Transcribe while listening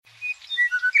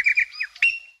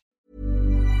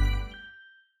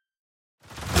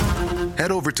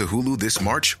Head over to Hulu this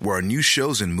March, where our new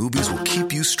shows and movies will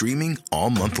keep you streaming all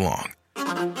month long.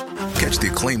 Catch the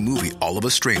acclaimed movie All of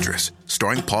Us Strangers,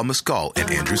 starring Paul Mescal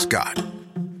and Andrew Scott.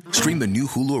 Stream the new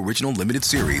Hulu original limited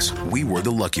series We Were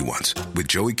the Lucky Ones with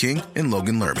Joey King and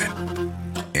Logan Lerman.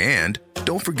 And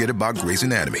don't forget about Grey's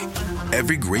Anatomy.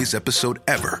 Every Grey's episode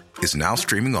ever is now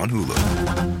streaming on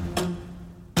Hulu.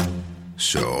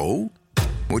 So,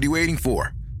 what are you waiting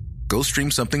for? Go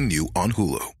stream something new on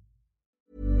Hulu.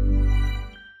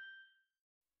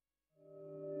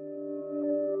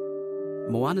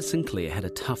 Moana Sinclair had a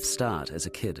tough start as a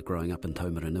kid growing up in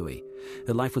Taumarunui.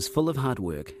 Her life was full of hard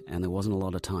work and there wasn't a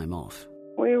lot of time off.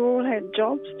 We all had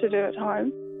jobs to do at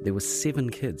home. There were 7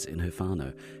 kids in her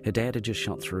whānau. Her dad had just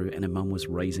shot through and her mum was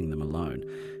raising them alone.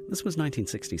 This was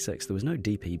 1966. There was no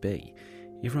DPB.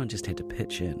 Everyone just had to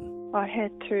pitch in. I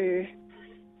had to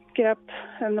get up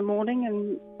in the morning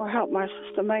and I helped my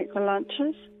sister make the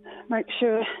lunches, make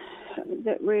sure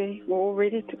that we were all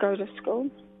ready to go to school.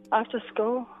 After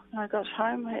school, when I got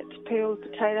home, I had to peel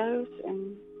potatoes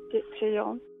and get tea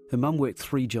on. Her mum worked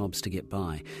 3 jobs to get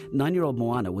by. 9-year-old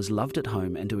Moana was loved at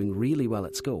home and doing really well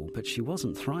at school, but she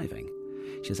wasn't thriving.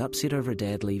 She was upset over her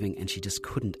dad leaving and she just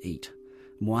couldn't eat.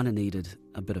 Moana needed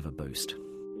a bit of a boost.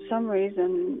 For some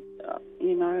reason,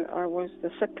 I was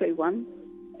the sickly one,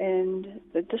 and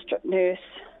the district nurse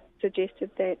suggested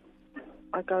that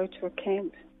I go to a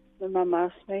camp. The mum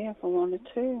asked me if I wanted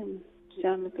to, and it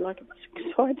sounded like an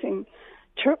exciting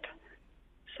trip.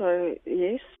 So,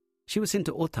 yes. She was sent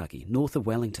to Otaki, north of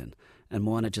Wellington, and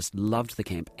Moana just loved the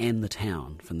camp and the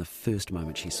town from the first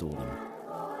moment she saw them.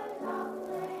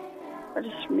 I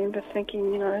just remember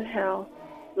thinking, how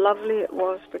lovely it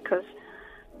was because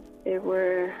there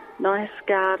were nice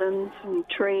gardens and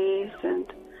trees and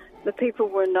the people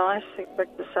were nice. They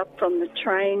picked us up from the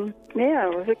train. Yeah,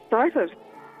 I was excited.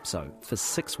 So, for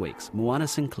 6 weeks, Moana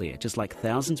Sinclair, just like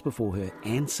thousands before her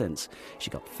and since,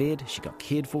 she got fed, she got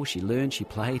cared for, she learned, she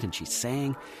played and she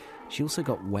sang. She also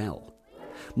got well.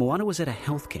 Moana was at a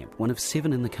health camp, one of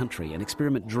 7 in the country, an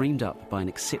experiment dreamed up by an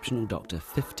exceptional doctor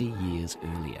 50 years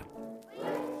earlier.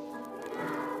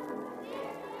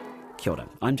 Kia ora,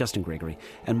 I'm Justin Gregory,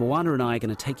 and Moana and I are going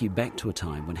to take you back to a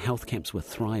time when health camps were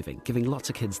thriving, giving lots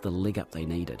of kids the leg up they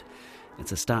needed.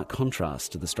 It's a stark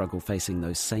contrast to the struggle facing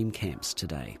those same camps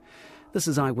today. This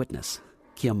is Eyewitness.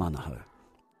 Kia manaho.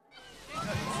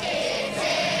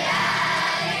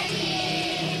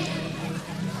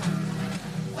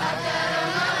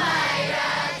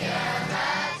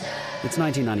 It's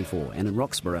 1994, and in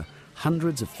Roxburgh,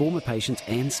 hundreds of former patients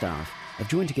and staff have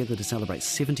joined together to celebrate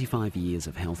 75 years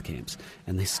of health camps,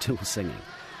 and they're still singing.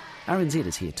 RNZ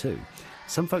is here too.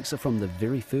 Some folks are from the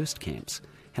very first camps,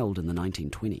 held in the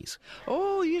 1920s.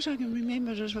 Oh, yes, I can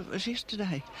remember it as if it was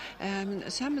yesterday.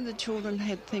 Some of the children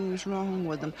had things wrong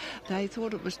with them. They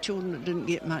thought it was children that didn't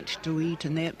get much to eat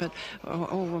and that, but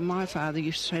my father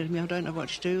used to say to me, I don't know what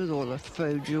to do with all the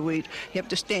food you eat. You have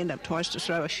to stand up twice to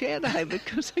throw a shadow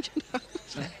because,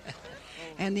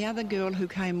 And the other girl who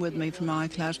came with me from my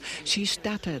class, she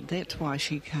stuttered. That's why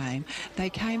she came. They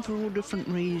came for all different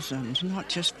reasons, not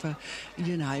just for,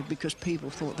 because people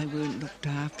thought they weren't looked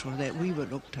after or that we were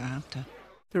looked after.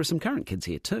 There are some current kids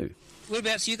here too.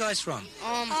 Whereabouts are you guys from?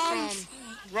 I'm from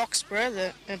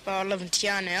Roxburgh, but I live in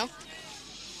Tia now.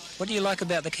 What do you like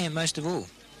about the camp most of all?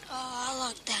 I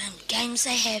like the games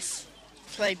they have.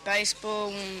 Played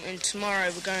baseball, and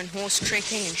tomorrow we're going horse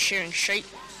trekking and shearing sheep.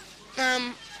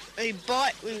 We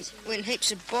went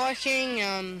heaps of biking.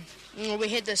 We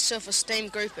had the self-esteem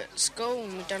group at school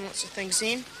and we've done lots of things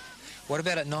then. What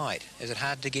about at night? Is it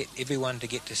hard to get everyone to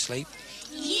get to sleep?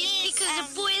 Yes, because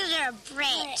the boys are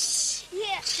brats.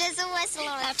 Yeah. There's always a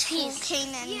lot of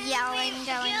talking and yelling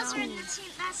going on. The girls were in the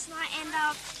tent last night and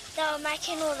they were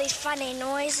making all these funny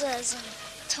noises and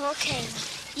talking.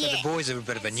 But the boys are a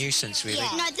bit of a nuisance, really.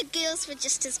 Yeah. No, the girls were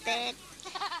just as bad.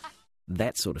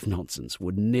 That sort of nonsense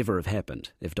would never have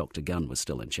happened if Dr. Gunn was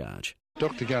still in charge.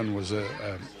 Dr. Gunn was a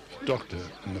doctor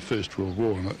in the First World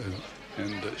War,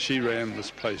 and she ran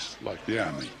this place like the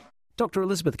army. Dr.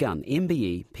 Elizabeth Gunn,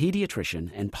 MBE,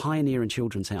 paediatrician and pioneer in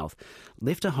children's health,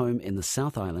 left her home in the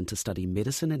South Island to study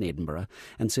medicine in Edinburgh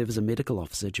and serve as a medical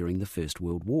officer during the First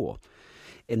World War.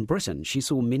 In Britain, she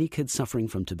saw many kids suffering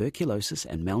from tuberculosis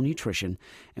and malnutrition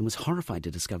and was horrified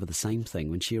to discover the same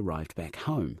thing when she arrived back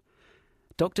home.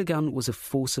 Dr. Gunn was a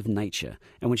force of nature,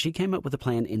 and when she came up with a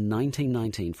plan in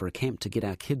 1919 for a camp to get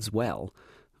our kids well,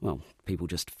 people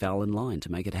just fell in line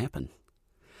to make it happen.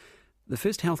 The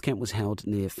first health camp was held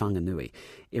near Whanganui.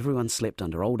 Everyone slept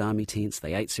under old army tents,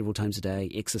 they ate several times a day,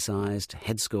 exercised,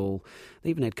 had school. They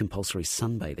even had compulsory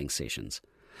sunbathing sessions.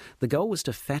 The goal was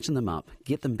to fatten them up,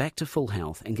 get them back to full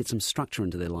health and get some structure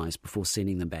into their lives before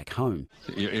sending them back home.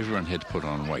 Everyone had to put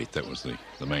on weight. That was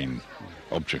the main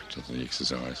object of the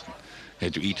exercise. You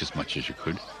had to eat as much as you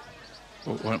could.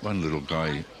 One little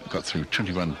guy got through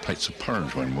 21 plates of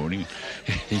porridge one morning.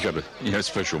 He got a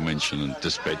special mention in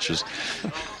dispatches,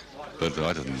 but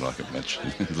I didn't like it much,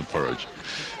 the porridge.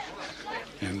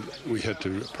 And we had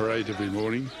to parade every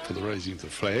morning for the raising of the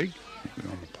flag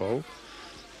on the pole.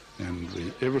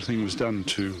 And everything was done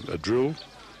to a drill,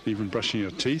 even brushing your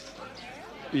teeth,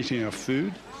 eating our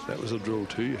food. That was a drill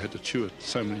too. You had to chew it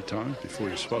so many times before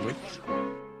you swallowed.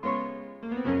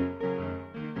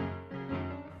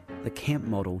 The camp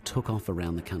model took off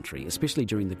around the country, especially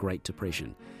during the Great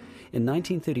Depression. In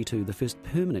 1932, the first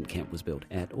permanent camp was built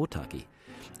at Otaki.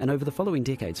 And over the following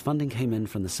decades, funding came in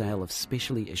from the sale of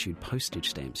specially issued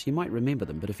postage stamps. You might remember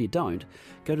them, but if you don't,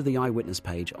 go to the Eyewitness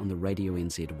page on the Radio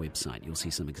NZ website. You'll see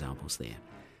some examples there.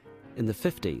 In the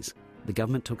 50s, the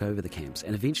government took over the camps,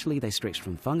 and eventually they stretched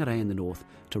from Whangarei in the north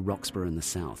to Roxburgh in the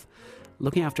south.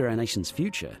 Looking after our nation's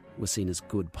future was seen as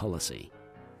good policy.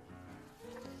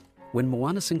 When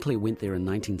Moana Sinclair went there in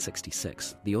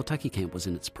 1966, the Otaki camp was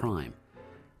in its prime.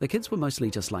 The kids were mostly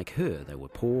just like her. They were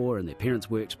poor and their parents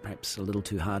worked perhaps a little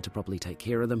too hard to properly take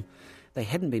care of them. They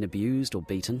hadn't been abused or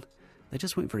beaten. They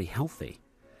just weren't very healthy.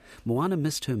 Moana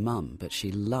missed her mum, but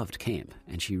she loved camp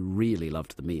and she really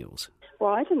loved the meals.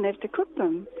 Well, I didn't have to cook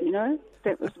them,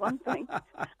 That was one thing.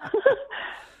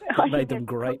 I made them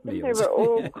great meals. They were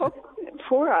all cooked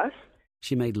for us.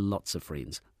 She made lots of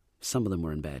friends. Some of them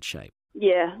were in bad shape.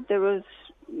 Yeah, there was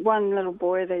one little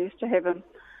boy, they used to have him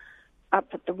up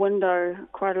at the window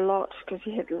quite a lot because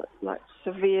he had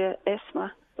severe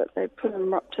asthma, but they put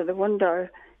him up to the window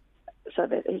so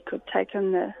that he could take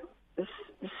in the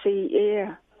sea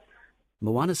air.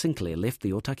 Moana Sinclair left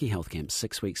the Otaki health camp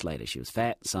 6 weeks later. She was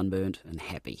fat, sunburned and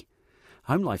happy.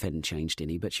 Home life hadn't changed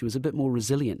any, but she was a bit more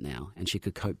resilient now and she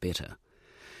could cope better.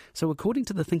 So according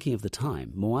to the thinking of the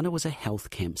time, Moana was a health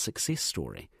camp success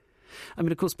story. I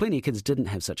mean, of course, plenty of kids didn't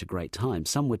have such a great time.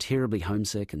 Some were terribly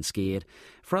homesick and scared.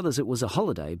 For others, it was a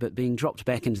holiday, but being dropped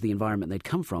back into the environment they'd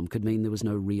come from could mean there was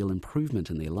no real improvement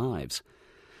in their lives.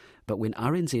 But when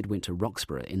RNZ went to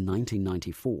Roxburgh in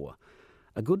 1994,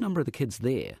 a good number of the kids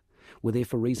there were there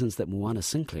for reasons that Moana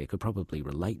Sinclair could probably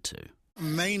relate to.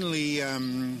 Mainly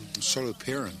solo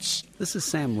parents. This is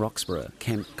Sam Roxburgh,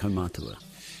 Camp Kaumatua.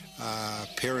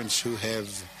 Parents who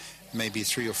have maybe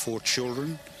 3 or 4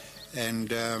 children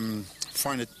and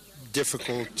find it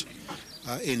difficult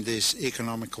in these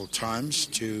economical times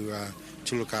to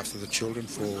look after the children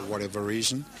for whatever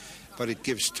reason, but it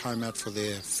gives time out for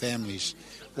their families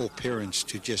or parents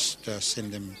to just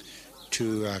send them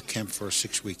to camp for a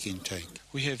 6-week intake.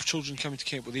 We have children coming to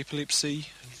camp with epilepsy,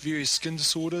 various skin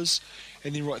disorders,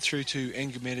 and then right through to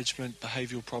anger management,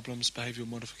 behavioural problems, behavioural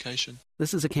modification.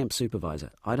 This is a camp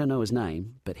supervisor. I don't know his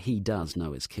name, but he does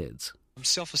know his kids.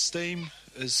 Self-esteem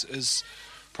is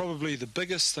probably the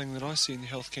biggest thing that I see in the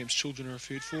health camps children are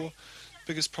referred for.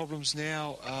 Biggest problems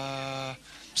now are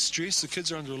stress. The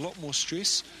kids are under a lot more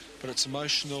stress, but it's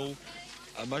emotional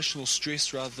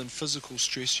stress rather than physical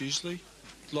stress usually.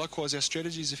 Likewise, our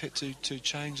strategies have had to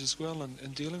change as well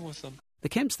in dealing with them. The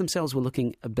camps themselves were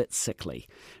looking a bit sickly.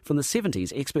 From the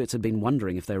 70s, experts had been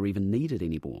wondering if they were even needed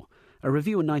anymore. A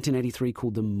review in 1983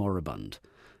 called them moribund.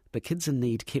 But kids in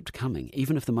need kept coming,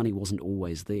 even if the money wasn't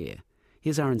always there.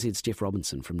 Here's RNZ's Jeff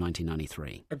Robinson from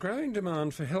 1993. A growing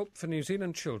demand for help for New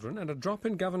Zealand children and a drop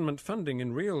in government funding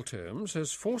in real terms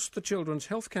has forced the Children's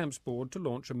Health Camps Board to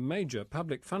launch a major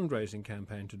public fundraising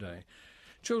campaign today.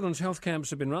 Children's health camps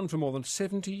have been run for more than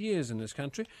 70 years in this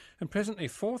country, and presently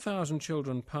 4,000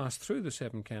 children pass through the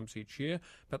 7 camps each year,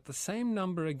 but the same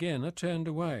number again are turned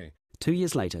away. 2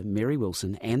 years later, Mary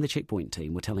Wilson and the Checkpoint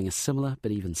team were telling a similar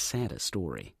but even sadder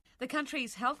story. The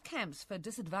country's health camps for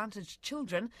disadvantaged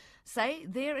children say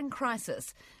they're in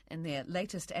crisis. In their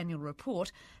latest annual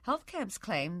report, health camps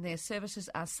claim their services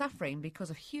are suffering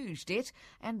because of huge debt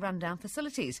and rundown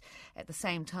facilities, at the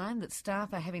same time that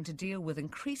staff are having to deal with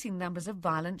increasing numbers of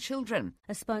violent children.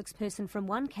 A spokesperson from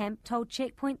one camp told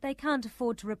Checkpoint they can't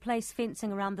afford to replace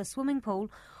fencing around the swimming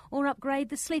pool or upgrade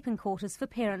the sleeping quarters for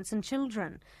parents and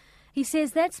children. He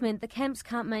says that's meant the camps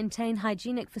can't maintain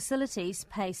hygienic facilities,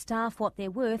 pay staff what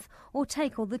they're worth, or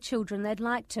take all the children they'd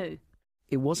like to.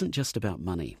 It wasn't just about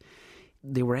money.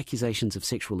 There were accusations of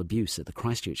sexual abuse at the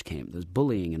Christchurch camp. There's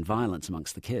bullying and violence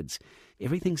amongst the kids.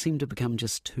 Everything seemed to become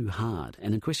just too hard,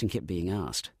 and a question kept being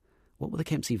asked. What were the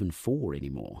camps even for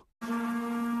anymore?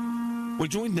 We're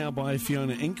joined now by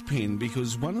Fiona Inkpen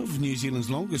because one of New Zealand's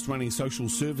longest-running social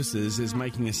services is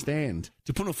making a stand.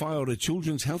 Te Puna Whaiora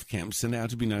Children's Health Camps are now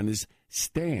to be known as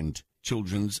Stand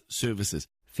Children's Services.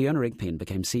 Fiona Inkpen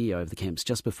became CEO of the camps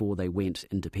just before they went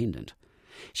independent.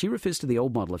 She refers to the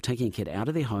old model of taking a kid out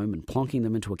of their home and plonking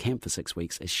them into a camp for 6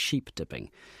 weeks as sheep dipping.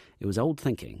 It was old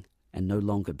thinking and no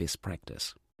longer best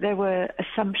practice. There were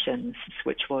assumptions,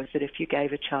 which was that if you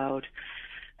gave a child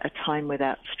a time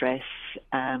without stress,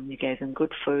 you gave them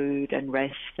good food and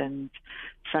rest and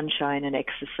sunshine and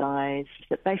exercise,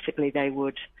 that basically they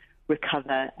would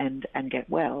recover and get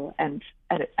well. And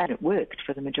it worked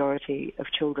for the majority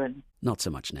of children. Not so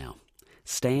much now.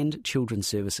 Stand Children's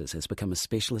Services has become a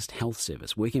specialist health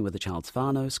service, working with the child's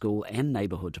whānau, school and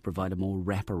neighbourhood to provide a more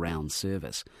wrap-around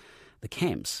service. The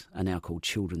camps are now called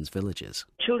children's villages.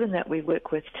 Children that we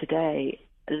work with today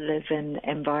live in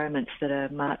environments that are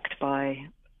marked by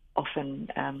often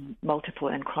multiple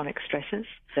and chronic stresses.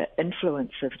 The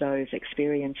influence of those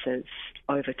experiences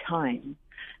over time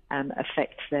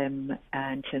affects them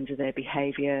in terms of their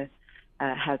behaviour,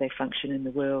 how they function in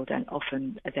the world, and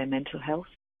often their mental health.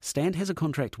 Stand has a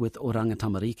contract with Oranga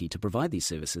Tamariki to provide these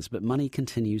services, but money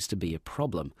continues to be a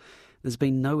problem. There's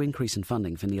been no increase in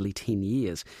funding for nearly 10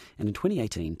 years, and in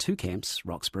 2018, 2 camps,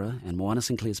 Roxburgh and Moana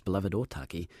Sinclair's beloved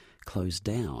Otaki, closed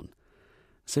down.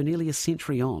 So nearly a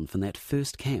century on from that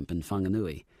first camp in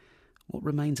Whanganui, what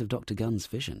remains of Dr. Gunn's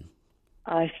vision?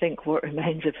 I think what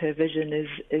remains of her vision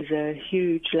is a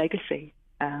huge legacy.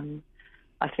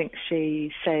 I think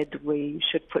she said we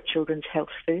should put children's health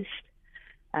first,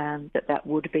 that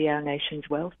would be our nation's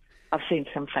wealth. I've seen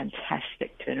some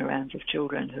fantastic turnarounds of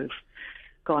children who've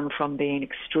gone from being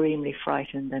extremely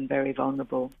frightened and very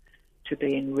vulnerable to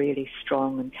being really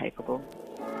strong and capable.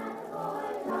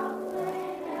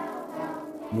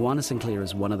 Moana Sinclair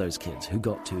is one of those kids who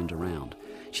got turned around.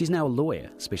 She's now a lawyer,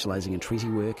 specialising in treaty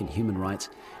work and human rights.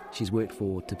 She's worked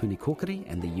for Te Puni Kōkiri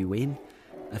and the UN.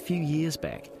 A few years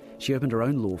back, she opened her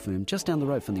own law firm just down the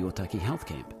road from the Otaki Health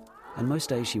Camp. And most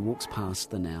days she walks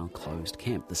past the now closed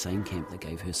camp, the same camp that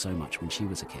gave her so much when she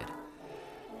was a kid.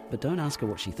 But don't ask her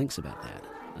what she thinks about that,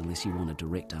 unless you want a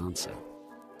direct answer.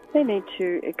 They need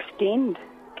to extend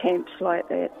camps like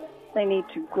that. They need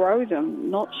to grow them,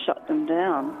 not shut them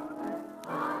down.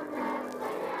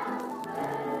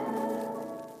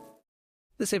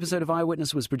 This episode of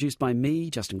Eyewitness was produced by me,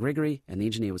 Justin Gregory, and the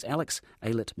engineer was Alex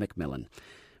Aylett McMillan.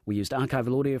 We used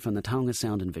archival audio from the Taonga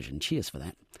Sound and Vision. Cheers for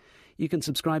that. You can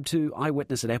subscribe to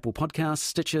Eyewitness at Apple Podcasts,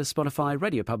 Stitcher, Spotify,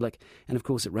 Radio Public, and of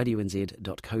course at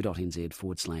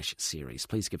radionz.co.nz/series.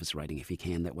 Please give us a rating if you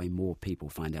can. That way more people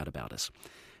find out about us.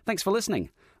 Thanks for listening.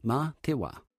 Mā te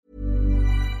wā.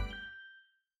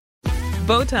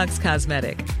 Botox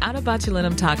Cosmetic, out of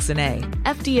botulinum toxin A,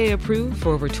 FDA approved for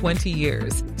over 20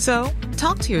 years. So,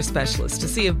 talk to your specialist to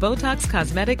see if Botox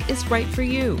Cosmetic is right for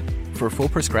you. For full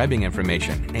prescribing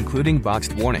information, including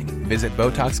boxed warning, visit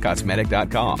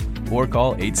BotoxCosmetic.com or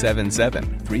call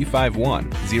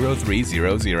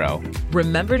 877-351-0300.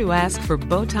 Remember to ask for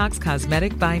Botox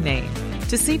Cosmetic by name.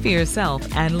 To see for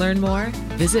yourself and learn more,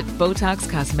 visit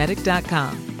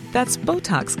BotoxCosmetic.com. That's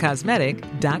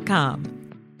BotoxCosmetic.com.